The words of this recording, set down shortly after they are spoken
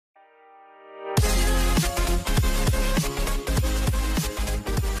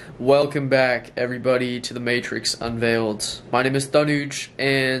Welcome back, everybody, to the Matrix Unveiled. My name is Tanuj,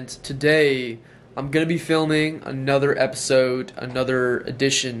 and today I'm going to be filming another episode, another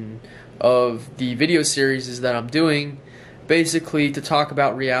edition of the video series that I'm doing, basically to talk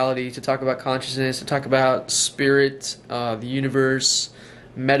about reality, to talk about consciousness, to talk about spirit, the universe,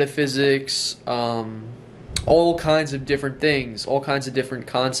 metaphysics, all kinds of different things, all kinds of different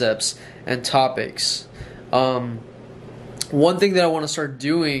concepts and topics. One thing that I want to start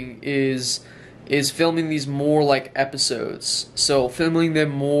doing is filming these more like episodes. So filming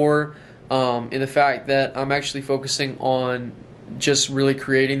them more in the fact that I'm actually focusing on just really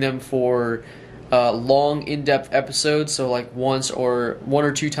creating them for long, in-depth episodes. So like one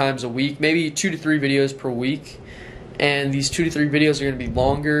or two times a week, maybe 2 to 3 videos per week. And these 2 to 3 videos are going to be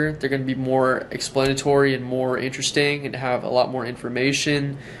longer. They're going to be more explanatory and more interesting and have a lot more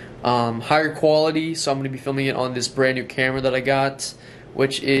information. Higher quality, so I'm going to be filming it on this brand new camera that I got,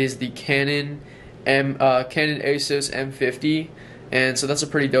 which is the Canon ASUS M50, and so that's a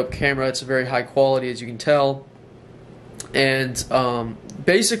pretty dope camera. It's a very high quality, as you can tell. And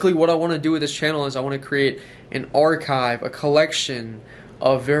basically what I want to do with this channel is I want to create an archive, a collection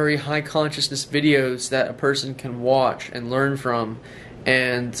of very high consciousness videos that a person can watch and learn from,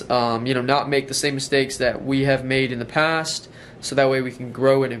 and not make the same mistakes that we have made in the past, so that way we can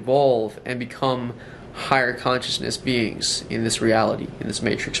grow and evolve and become higher consciousness beings in this reality, in this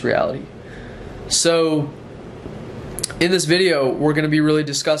matrix reality. So in this video we're going to be really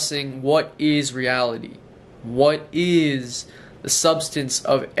discussing what is reality, what is the substance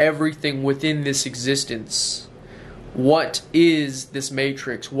of everything within this existence, what is this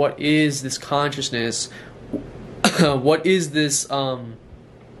matrix, what is this consciousness, what is this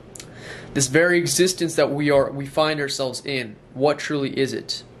this very existence that we find ourselves in. What truly is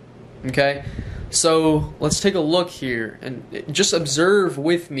it? Okay, so let's take a look here and just observe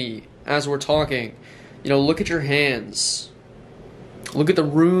with me as we're talking. Look at your hands, look at the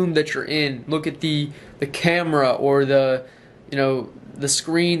room that you're in, look at the camera or the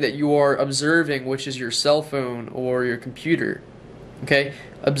screen that you are observing, which is your cell phone or your computer. Okay,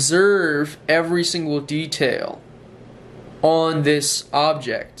 observe every single detail on this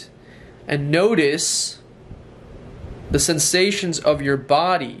object and notice the sensations of your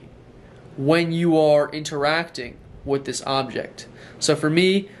body when you are interacting with this object. So for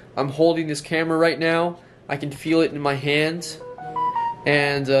me, I'm holding this camera right now. I can feel it in my hand,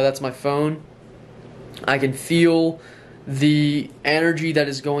 and that's my phone. I can feel the energy that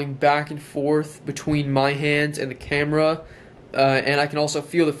is going back and forth between my hands and the camera, and I can also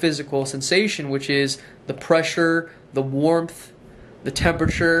feel the physical sensation, which is the pressure, the warmth, the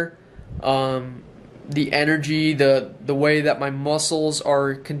temperature, the energy, the way that my muscles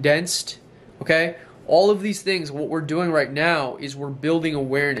are condensed. Okay, all of these things, what we're doing right now is we're building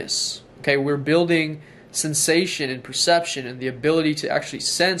awareness. Okay, we're building sensation and perception and the ability to actually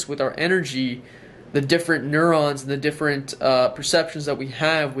sense with our energy the different neurons and the different perceptions that we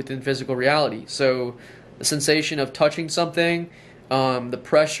have within physical reality. So the sensation of touching something, the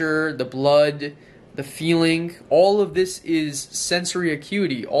pressure, the blood, the feeling, all of this is sensory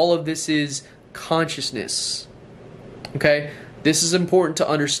acuity. All of this is consciousness. Okay, this is important to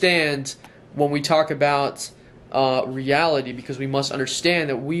understand when we talk about reality, because we must understand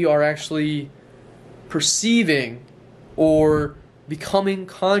that we are actually perceiving or becoming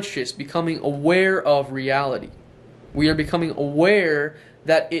conscious, becoming aware of reality. We are becoming aware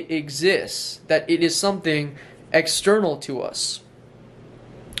that it exists, that it is something external to us.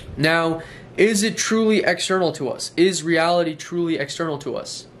 Now, is it truly external to us? Is reality truly external to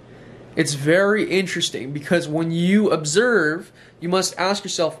us? It's very interesting, because when you observe, you must ask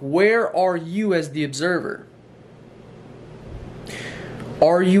yourself, where are you as the observer?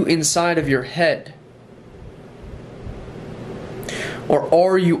 Are you inside of your head? Or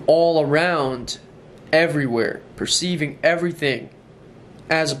are you all around, everywhere, perceiving everything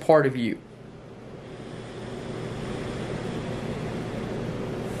as a part of you?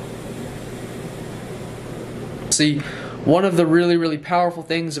 See, one of the really, really powerful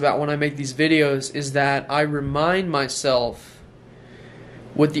things about when I make these videos is that I remind myself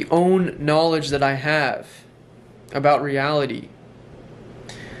with the own knowledge that I have about reality,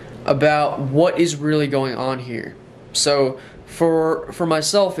 about what is really going on here. So for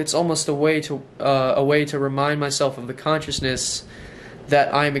myself, it's almost a way to remind myself of the consciousness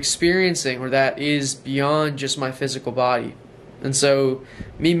that I'm experiencing, or that is beyond just my physical body. And so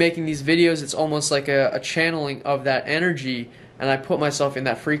me making these videos, it's almost like a channeling of that energy, and I put myself in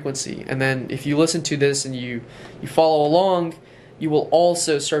that frequency. And then if you listen to this and you follow along, you will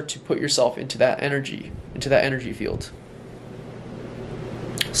also start to put yourself into that energy field.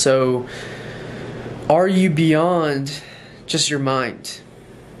 So, are you beyond just your mind?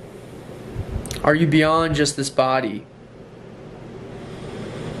 Are you beyond just this body?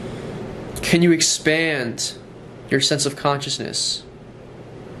 Can you expand your sense of consciousness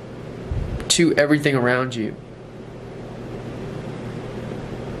to everything around you?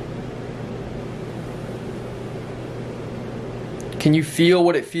 Can you feel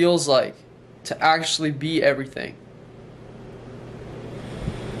what it feels like to actually be everything?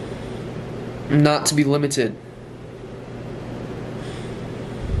 Not to be limited.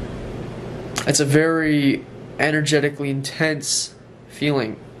 It's a very energetically intense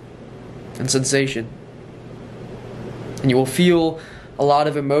feeling and sensation. And you will feel a lot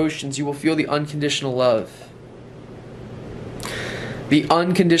of emotions. You will feel the unconditional love. The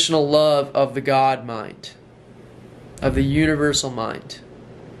unconditional love of the God mind, of the universal mind.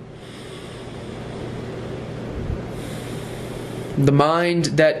 The mind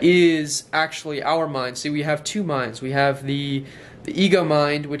that is actually our mind. See, we have two minds. We have the ego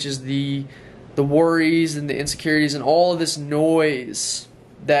mind, which is the worries and the insecurities and all of this noise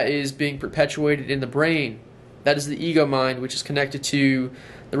that is being perpetuated in the brain. That is the ego mind, which is connected to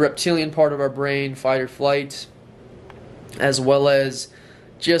the reptilian part of our brain, fight or flight, as well as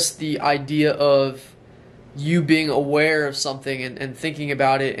just the idea of you being aware of something and thinking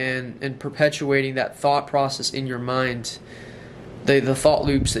about it and perpetuating that thought process in your mind. The thought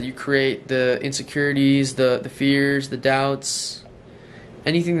loops that you create, the insecurities, the fears, the doubts,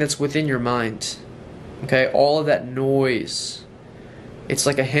 anything that's within your mind. Okay, all of that noise. It's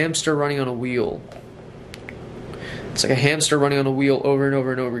like a hamster running on a wheel. It's like a hamster running on a wheel over and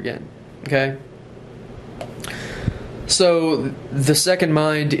over and over again. Okay? So, the second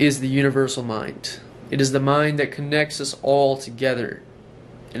mind is the universal mind. It is the mind that connects us all together.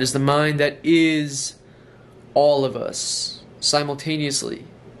 It is the mind that is all of us simultaneously.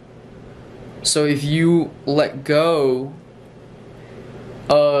 So if you let go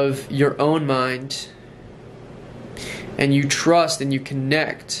of your own mind and you trust and you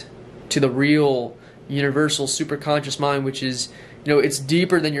connect to the real universal superconscious mind, which is, it's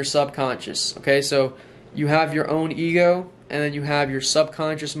deeper than your subconscious. Okay, so you have your own ego, and then you have your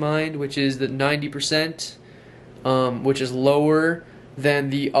subconscious mind, which is the 90%, which is lower than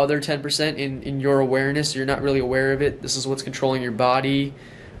the other 10% in your awareness. You're not really aware of it. This is what's controlling your body,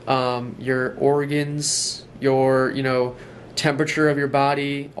 your organs, your temperature of your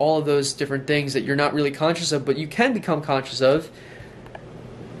body, all of those different things that you're not really conscious of, but you can become conscious of.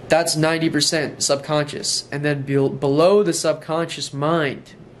 That's 90% subconscious. And then below the subconscious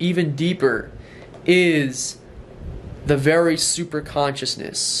mind, even deeper, is the very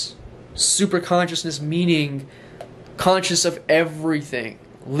superconsciousness. Superconsciousness meaning conscious of everything.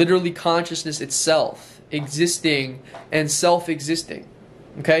 Literally consciousness itself, existing and self-existing.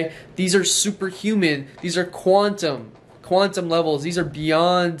 Okay? These are superhuman. These are quantum levels. These are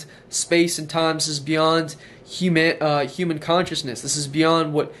beyond space and time. This is beyond human consciousness. This is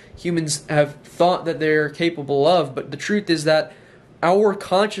beyond what humans have thought that they're capable of. But the truth is that our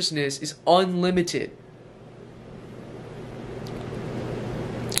consciousness is unlimited.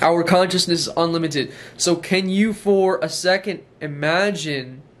 Our consciousness is unlimited. So can you for a second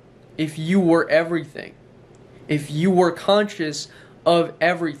imagine if you were everything? If you were conscious of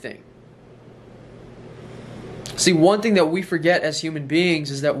everything? See, one thing that we forget as human beings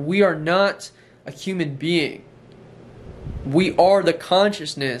is that we are not a human being. We are the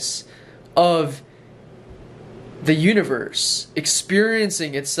consciousness of the universe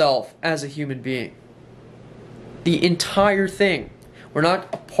experiencing itself as a human being. The entire thing. We're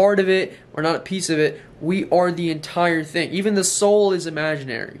not a part of it. We're not a piece of it. We are the entire thing. Even the soul is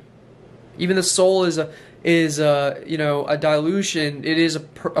imaginary. Even the soul is a dilution. It is a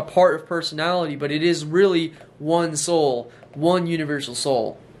part of personality, but it is really one soul, one universal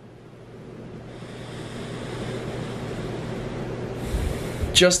soul.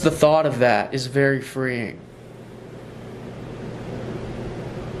 Just the thought of that is very freeing.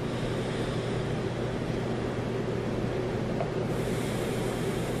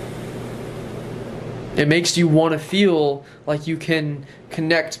 It makes you want to feel like you can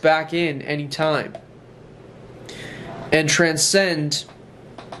connect back in anytime and transcend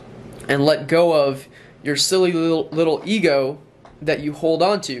and let go of your silly little ego that you hold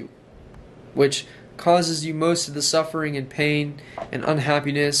on to, which causes you most of the suffering and pain and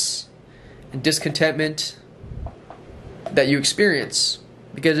unhappiness and discontentment that you experience,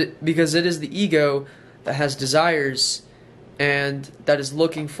 because it is the ego that has desires and that is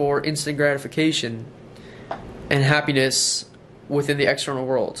looking for instant gratification and happiness within the external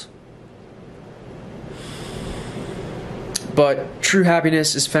world. But true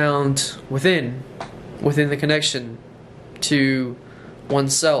happiness is found within the connection to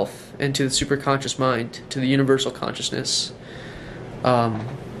oneself and to the superconscious mind, to the universal consciousness. So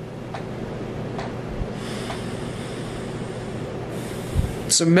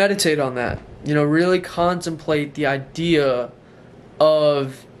meditate on that. Really contemplate the idea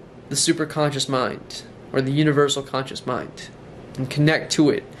of the superconscious mind or the universal conscious mind and connect to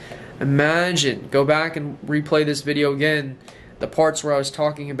it. Imagine, go back and replay this video again, the parts where I was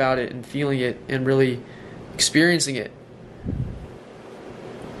talking about it and feeling it and really experiencing it.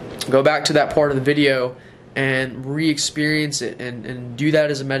 Go back to that part of the video and re-experience it and do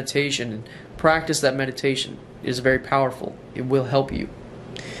that as a meditation and practice that meditation. It is very powerful. It will help you.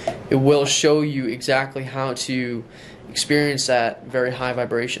 It will show you exactly how to experience that very high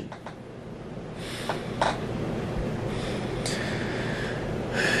vibration.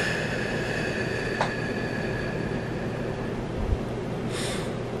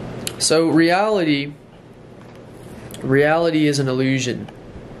 So reality is an illusion.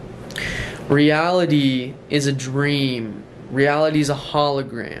 Reality is a dream. Reality is a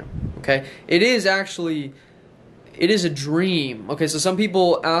hologram. Okay? It is a dream. Okay, so some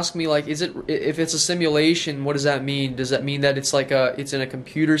people ask me, like, if it's a simulation, what does that mean? Does that mean that it's like it's in a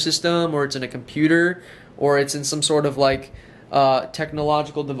computer system, or it's in a computer, or it's in some sort of like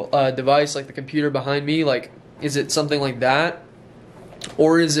technological device like the computer behind me? Like, is it something like that?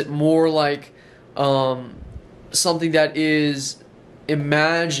 Or is it more like something that is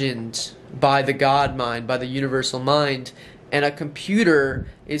imagined by the God mind, by the universal mind, and a computer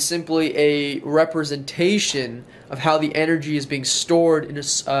is simply a representation of how the energy is being stored in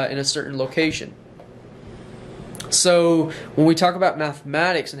a certain location? So when we talk about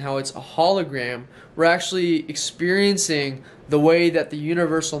mathematics and how it's a hologram, we're actually experiencing the way that the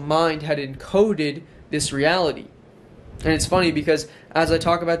universal mind had encoded this reality. And it's funny because as I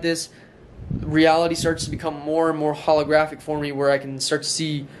talk about this, reality starts to become more and more holographic for me, where I can start to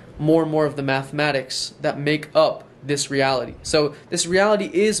see more and more of the mathematics that make up this reality. So this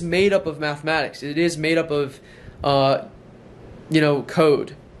reality is made up of mathematics. It is made up of,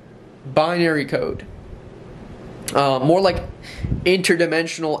 code, binary code. More like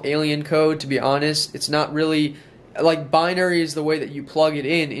interdimensional alien code, to be honest. It's not really, like, binary is the way that you plug it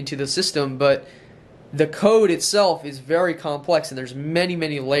into the system, but the code itself is very complex, and there's many,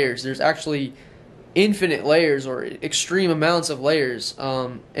 many layers. There's actually infinite layers, or extreme amounts of layers,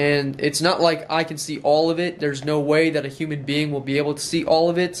 and it's not like I can see all of it. There's no way that a human being will be able to see all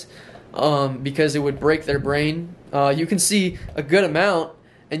of it, because it would break their brain. You can see a good amount,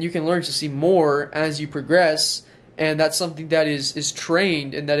 and you can learn to see more as you progress, and that's something that is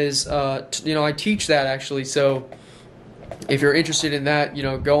trained, and that is, I teach that actually. So if you're interested in that,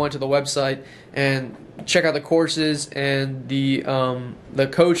 go onto the website and check out the courses and the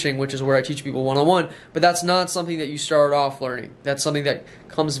coaching, which is where I teach people one-on-one. But that's not something that you start off learning. That's something that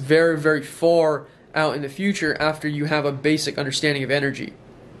comes very, very far out in the future after you have a basic understanding of energy.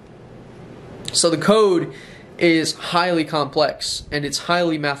 So the code is highly complex, and it's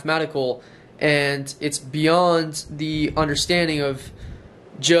highly mathematical, and it's beyond the understanding of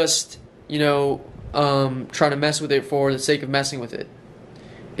just, trying to mess with it for the sake of messing with it.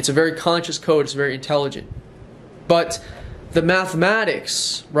 It's a very conscious code. It's very intelligent. But the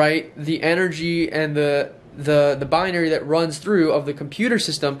mathematics, right, the energy and the binary that runs through of the computer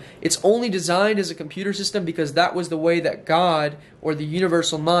system, it's only designed as a computer system because that was the way that God, or the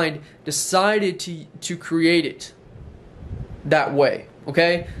universal mind, decided to create it that way.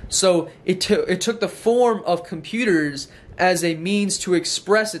 Okay? So it took the form of computers as a means to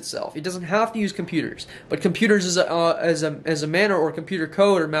express itself. It doesn't have to use computers, but computers as a manner, or computer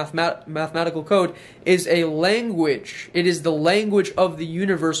code, or mathematical code, is a language. It is the language of the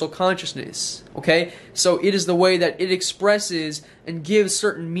universal consciousness. Okay, so it is the way that it expresses and gives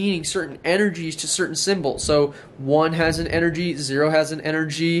certain meaning, certain energies to certain symbols. So 1 has an energy, 0 has an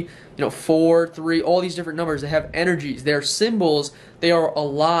energy, 4, 3, all these different numbers, they have energies. They are symbols. They are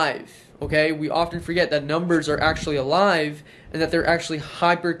alive. Okay, we often forget that numbers are actually alive, and that they're actually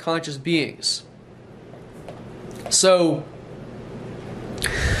hyper-conscious beings. So,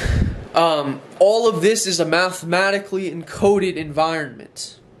 all of this is a mathematically encoded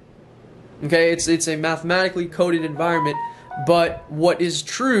environment. Okay, it's a mathematically coded environment, but what is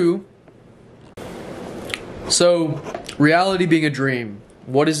true... So, reality being a dream.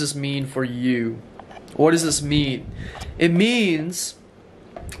 What does this mean for you? What does this mean? It means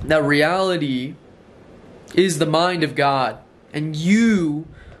that reality is the mind of God, and you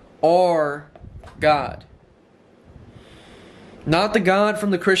are God. Not the God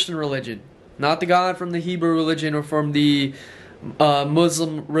from the Christian religion. Not the God from the Hebrew religion or from the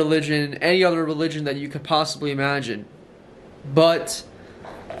Muslim religion, any other religion that you could possibly imagine, but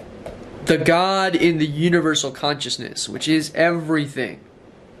the God in the universal consciousness, which is everything.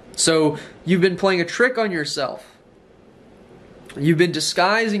 So you've been playing a trick on yourself. You've been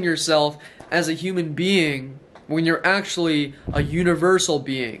disguising yourself as a human being when you're actually a universal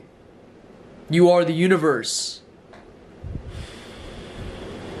being. You are the universe.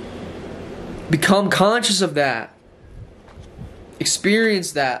 Become conscious of that.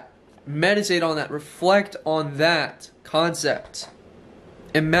 Experience that. Meditate on that. Reflect on that concept.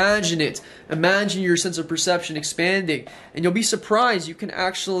 Imagine it. Imagine your sense of perception expanding. And you'll be surprised you can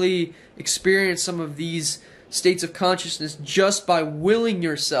actually experience some of these states of consciousness just by willing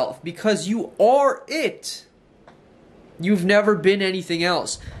yourself. Because you are it. You've never been anything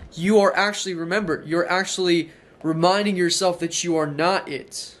else. You are actually, remember, you're actually reminding yourself that you are not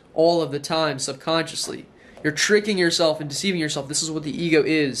it all of the time subconsciously. You're tricking yourself and deceiving yourself. This is what the ego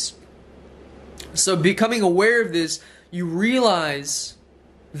is. So becoming aware of this, you realize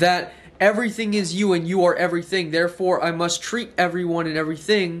that everything is you and you are everything. Therefore, I must treat everyone and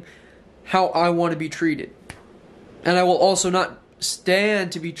everything how I want to be treated. And I will also not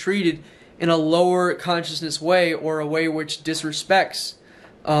stand to be treated in a lower consciousness way or a way which disrespects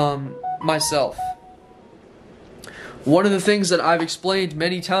myself. One of the things that I've explained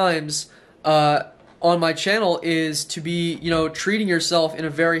many times on my channel is to be, treating yourself in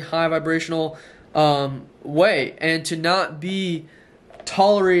a very high vibrational way, and to not be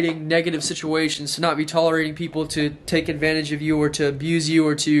tolerating negative situations, to not be tolerating people to take advantage of you or to abuse you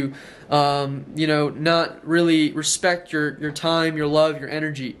or to, not really respect your time, your love, your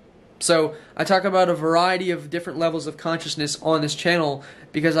energy. So I talk about a variety of different levels of consciousness on this channel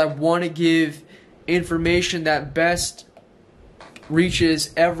because I want to give information that best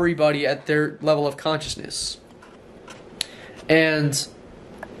reaches everybody at their level of consciousness. And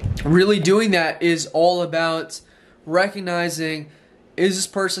really doing that is all about recognizing, is this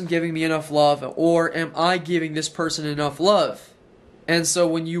person giving me enough love, or am I giving this person enough love? And so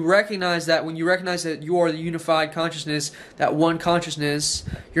when you recognize that, you are the unified consciousness, that one consciousness,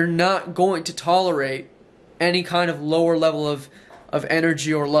 you're not going to tolerate any kind of lower level of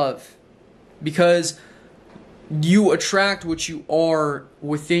energy or love. Because you attract what you are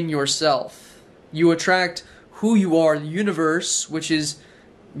within yourself. You attract who you are. The universe, which is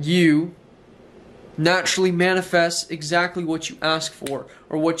you, naturally manifests exactly what you ask for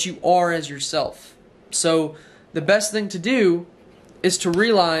or what you are as yourself. So the best thing to do is to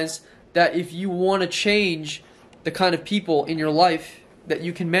realize that if you want to change the kind of people in your life, that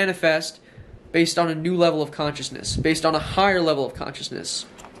you can manifest based on a new level of consciousness, based on a higher level of consciousness,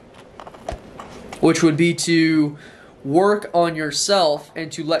 which would be to work on yourself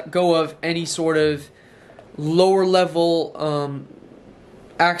and to let go of any sort of lower level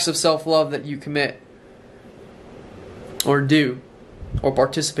acts of self-love that you commit or do or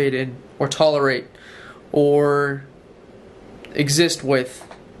participate in or tolerate or exist with.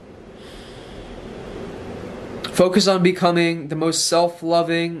 Focus on becoming the most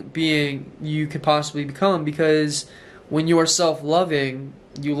self-loving being you could possibly become, because when you are self-loving,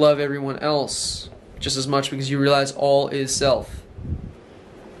 you love everyone else just as much, because you realize all is self.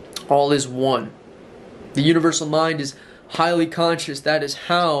 All is one. The universal mind is highly conscious. That is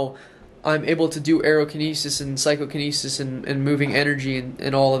how I'm able to do aerokinesis and psychokinesis and moving energy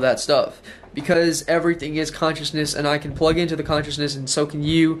and all of that stuff. Because everything is consciousness, and I can plug into the consciousness, and so can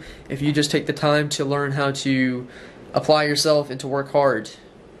you if you just take the time to learn how to apply yourself and to work hard.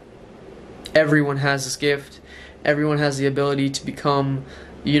 Everyone has this gift. Everyone has the ability to become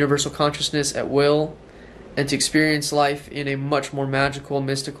universal consciousness at will and to experience life in a much more magical,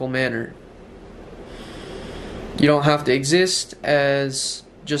 mystical manner. You don't have to exist as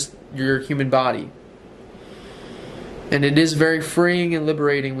just your human body. And it is very freeing and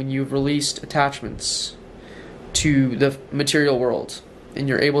liberating when you've released attachments to the material world and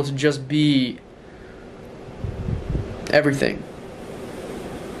you're able to just be everything.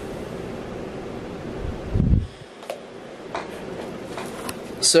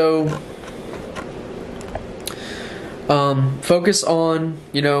 So focus on,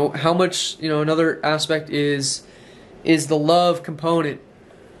 how much, another aspect is the love component.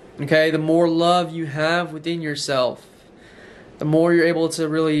 Okay, the more love you have within yourself, the more you're able to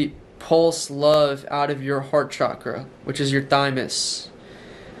really pulse love out of your heart chakra, which is your thymus.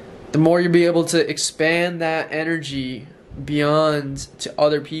 The more you'll be able to expand that energy beyond to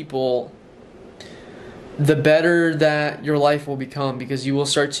other people, the better that your life will become, because you will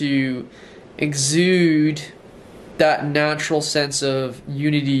start to exude that natural sense of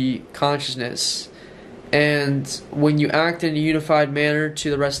unity consciousness. And when you act in a unified manner to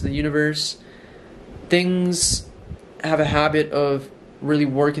the rest of the universe, things have a habit of really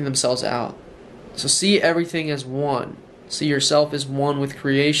working themselves out. So see everything as one. See yourself as one with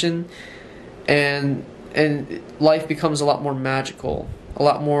creation, and life becomes a lot more magical, a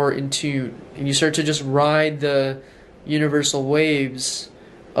lot more in tune, and you start to just ride the universal waves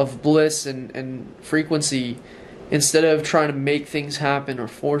of bliss and frequency, instead of trying to make things happen or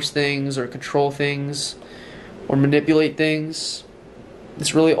force things or control things or manipulate things.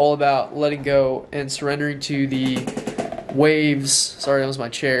 It's really all about letting go and surrendering to the waves. Sorry, that was my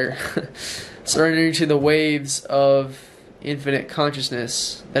chair. Surrendering to the waves of infinite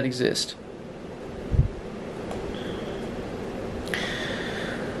consciousness that exist.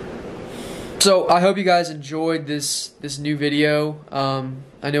 So I hope you guys enjoyed this new video.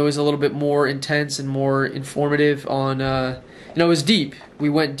 I know it was a little bit more intense and more informative on, it was deep. We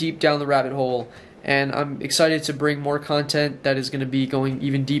went deep down the rabbit hole, and I'm excited to bring more content that is going to be going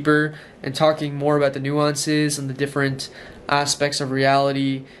even deeper and talking more about the nuances and the different aspects of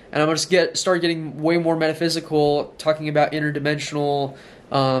reality. And I'm going to start getting way more metaphysical, talking about interdimensional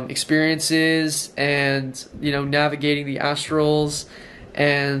experiences, and navigating the astrals,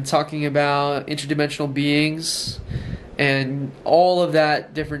 and talking about interdimensional beings and all of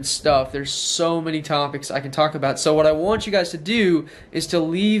that different stuff. There's so many topics I can talk about. So what I want you guys to do is to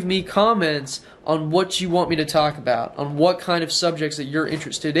leave me comments on what you want me to talk about, on what kind of subjects that you're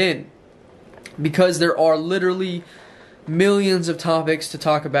interested in, because there are literally millions of topics to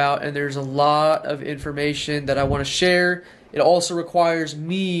talk about, and there's a lot of information that I want to share. It also requires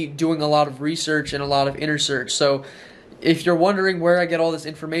me doing a lot of research and a lot of inner search. So if you're wondering where I get all this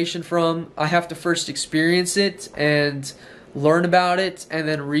information from, I have to first experience it and learn about it and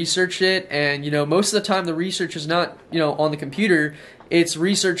then research it. And most of the time the research is not on the computer, it's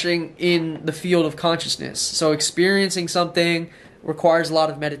researching in the field of consciousness. So experiencing something requires a lot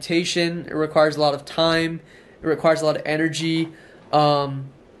of meditation, it requires a lot of time, it requires a lot of energy,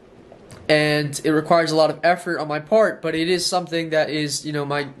 and it requires a lot of effort on my part, but it is something that is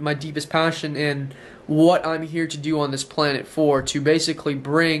my deepest passion and what I'm here to do on this planet for, to basically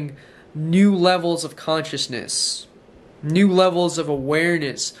bring new levels of consciousness, new levels of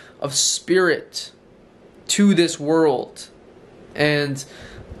awareness, of spirit to this world, and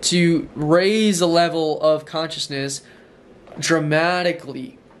to raise the level of consciousness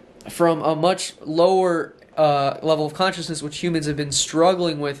dramatically from a much lower level of consciousness which humans have been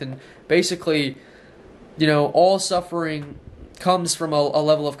struggling with. And basically, all suffering comes from a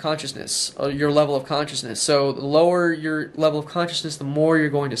level of consciousness, your level of consciousness. So the lower your level of consciousness, the more you're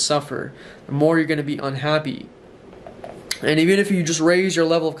going to suffer, the more you're going to be unhappy. And even if you just raise your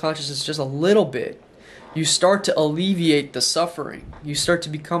level of consciousness just a little bit, you start to alleviate the suffering. You start to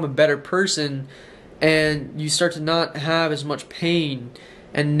become a better person, and you start to not have as much pain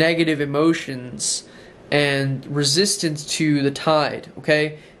and negative emotions and resistance to the tide,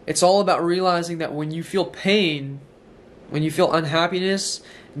 okay? It's all about realizing that when you feel pain, when you feel unhappiness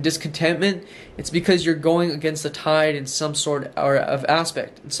and discontentment, it's because you're going against the tide in some sort of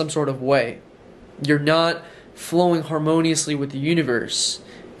aspect, in some sort of way. You're not flowing harmoniously with the universe,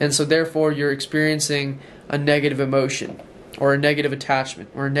 and so therefore you're experiencing a negative emotion, or a negative attachment,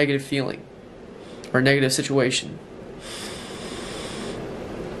 or a negative feeling, or a negative situation.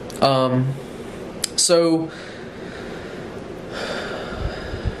 So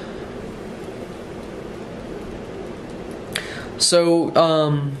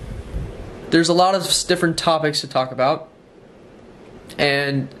there's a lot of different topics to talk about,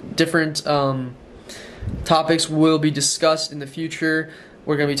 and different topics will be discussed in the future.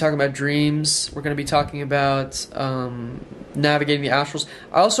 We're going to be talking about dreams. We're going to be talking about navigating the astrals.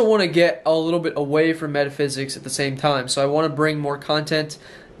 I also want to get a little bit away from metaphysics at the same time. So I want to bring more content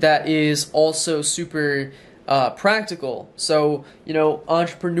that is also super practical. So,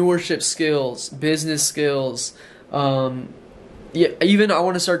 entrepreneurship skills, business skills. Even I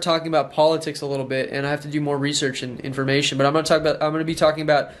want to start talking about politics a little bit, and I have to do more research and information. But I'm going to be talking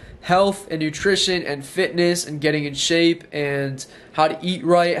about health and nutrition and fitness and getting in shape, and how to eat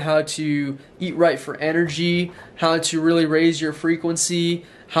right, how to eat right for energy, how to really raise your frequency,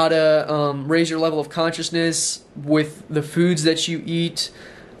 how to raise your level of consciousness with the foods that you eat,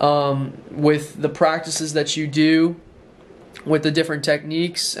 with the practices that you do, with the different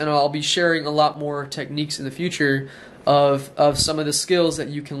techniques. And I'll be sharing a lot more techniques in the future of some of the skills that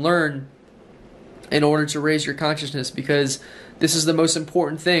you can learn in order to raise your consciousness, because this is the most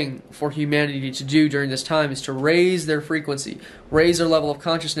important thing for humanity to do during this time, is to raise their frequency, raise their level of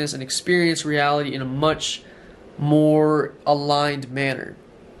consciousness, and experience reality in a much more aligned manner,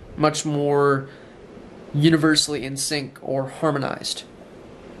 much more universally in sync or harmonized.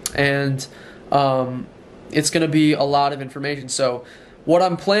 And it's going to be a lot of information. So what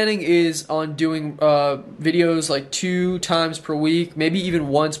I'm planning is on doing videos like 2 times per week, maybe even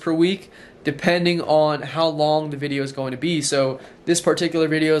once per week, depending on how long the video is going to be. So this particular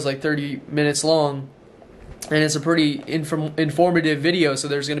video is like 30 minutes long, and it's a pretty informative video, so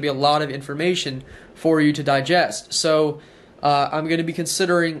there's going to be a lot of information for you to digest. So I'm going to be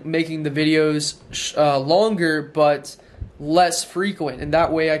considering making the videos longer but less frequent, and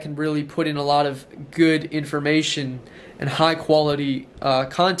that way I can really put in a lot of good information and high quality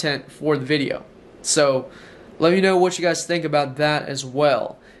content for the video. So let me know what you guys think about that as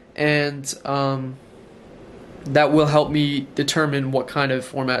well, and that will help me determine what kind of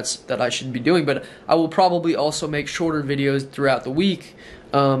formats that I should be doing. But I will probably also make shorter videos throughout the week,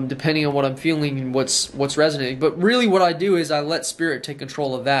 depending on what I'm feeling and what's resonating. But really what I do is I let Spirit take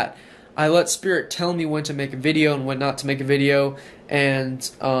control of that. I let Spirit tell me when to make a video and when not to make a video, and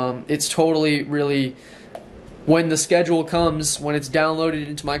it's totally really when the schedule comes, when it's downloaded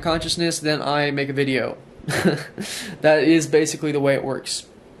into my consciousness, then I make a video. That is basically the way it works.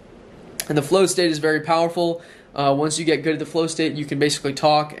 And the flow state is very powerful. Once you get good at the flow state, you can basically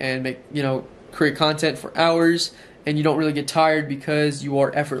talk and make, create content for hours, and you don't really get tired because you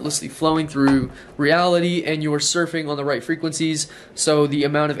are effortlessly flowing through reality and you are surfing on the right frequencies. So the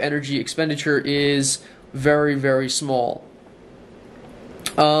amount of energy expenditure is very, very small.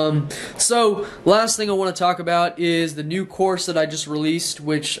 So last thing I want to talk about is the new course that I just released,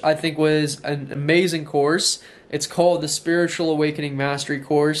 which I think was an amazing course. It's called the Spiritual Awakening Mastery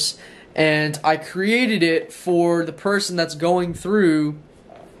Course, and I created it for the person that's going through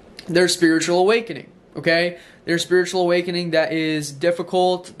their spiritual awakening, okay? Their spiritual awakening that is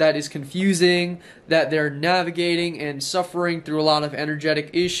difficult, that is confusing, that they're navigating and suffering through a lot of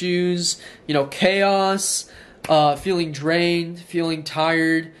energetic issues, chaos, feeling drained, feeling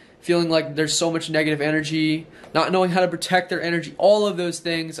tired, feeling like there's so much negative energy, not knowing how to protect their energy, all of those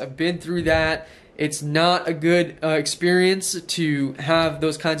things. I've been through that. It's not a good experience to have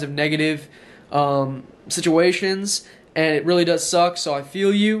those kinds of negative situations, and it really does suck, so I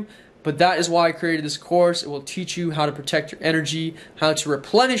feel you. But that is why I created this course. It will teach you how to protect your energy, how to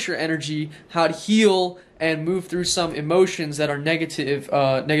replenish your energy, how to heal and move through some emotions that are negative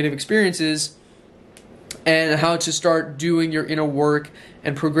experiences, and how to start doing your inner work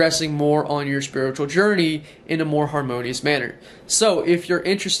and progressing more on your spiritual journey in a more harmonious manner. So if you're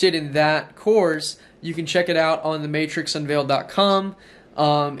interested in that course, you can check it out on thematrixunveiled.com.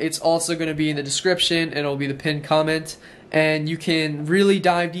 It's also going to be in the description, and it'll be the pinned comment. And you can really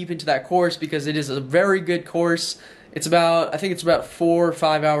dive deep into that course because it is a very good course. I think it's about 4 or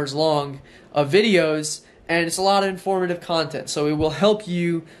 5 hours long of videos, and it's a lot of informative content. So it will help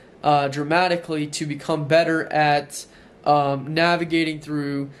you dramatically to become better at navigating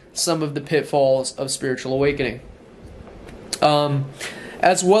through some of the pitfalls of spiritual awakening.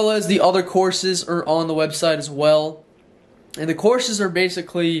 As well as the other courses are on the website as well. And the courses are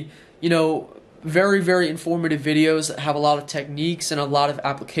basically, very, very informative videos that have a lot of techniques and a lot of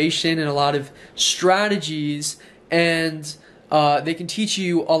application and a lot of strategies, and they can teach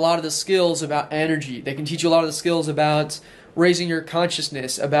you a lot of the skills about energy. They can teach you a lot of the skills about raising your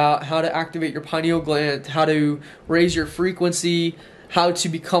consciousness, about how to activate your pineal gland, how to raise your frequency, how to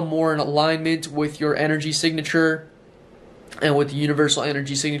become more in alignment with your energy signature and with the universal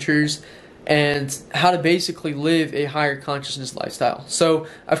energy signatures, and how to basically live a higher consciousnness lifestyle. So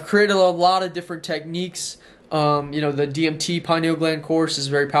I've created a lot of different techniques. The DMT pineal gland course is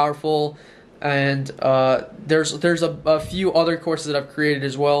very powerful, and there's a few other courses that I've created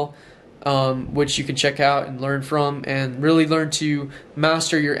as well, which you can check out and learn from and really learn to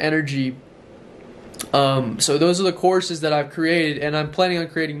master your energy. So those are the courses that I've created, and I'm planning on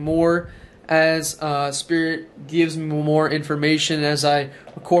creating more as Spirit gives me more information, as I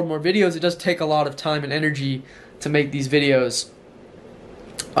record more videos. It does take a lot of time and energy to make these videos.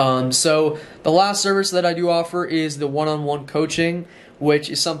 So the last service that I do offer is the one-on-one coaching, which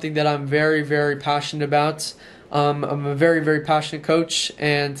is something that I'm very, very passionate about. I'm a very, very passionate coach,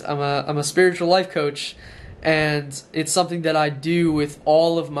 and I'm a spiritual life coach, and it's something that I do with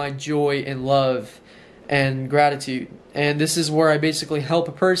all of my joy and love and gratitude. And this is where I basically help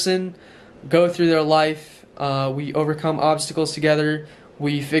a person go through their life. We overcome obstacles together.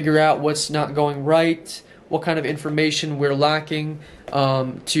 We figure out what's not going right, what kind of information we're lacking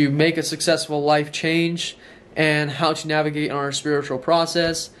to make a successful life change, and how to navigate on our spiritual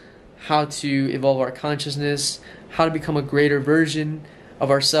process, how to evolve our consciousness, how to become a greater version of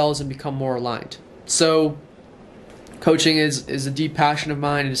ourselves and become more aligned. So Coaching is a deep passion of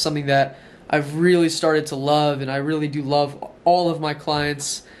mine, and it's something that I've really started to love, and I really do love all of my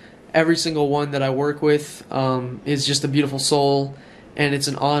clients. Every single one that I work with is just a beautiful soul, and it's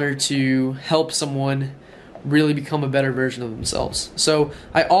an honor to help someone really become a better version of themselves. So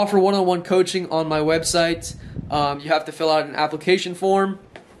I offer one-on-one coaching on my website. You have to fill out an application form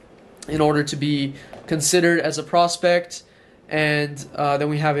in order to be considered as a prospect, and then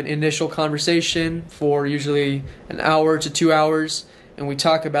we have an initial conversation for usually an hour to 2 hours, and we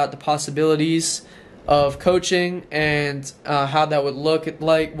talk about the possibilities of coaching and how that would look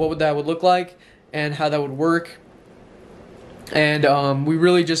like, what that would look like, and how that would work. And we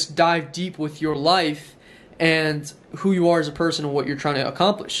really just dive deep with your life and who you are as a person and what you're trying to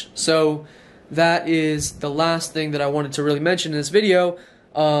accomplish. So that is the last thing that I wanted to really mention in this video.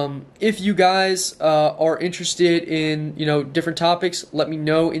 If you guys are interested in different topics, let me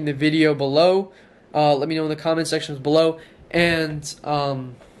know in the video below. Let me know in the comment sections below. And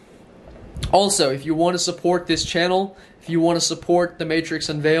also, if you want to support this channel, if you want to support The Matrix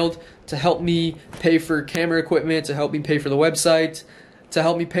Unveiled to help me pay for camera equipment, to help me pay for the website, to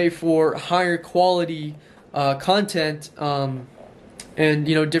help me pay for higher quality content, and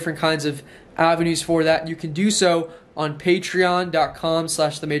different kinds of avenues for that, you can do so on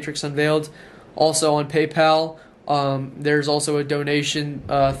patreon.com/thematrixunveiled. Also on PayPal. There's also a donation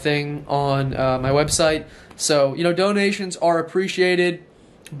thing on my website. So donations are appreciated,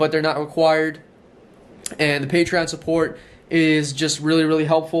 but they're not required. And the Patreon support is just really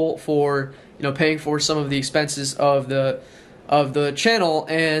helpful for paying for some of the expenses of the channel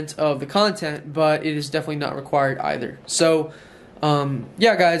and of the content, but it is definitely not required either. So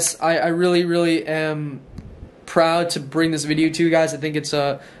yeah, guys, I really am proud to bring this video to you guys. I think it's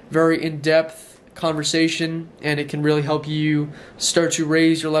a very in-depth conversation, and it can really help you start to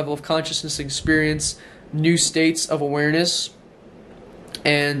raise your level of consciousness and experience new states of awareness.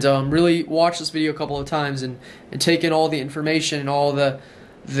 And really watch this video a couple of times and take in all the information and all the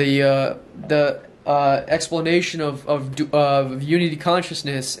explanation of unity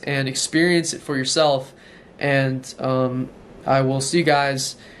consciousness, and experience it for yourself. And I will see you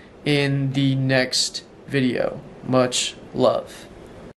guys in the next video. Much love.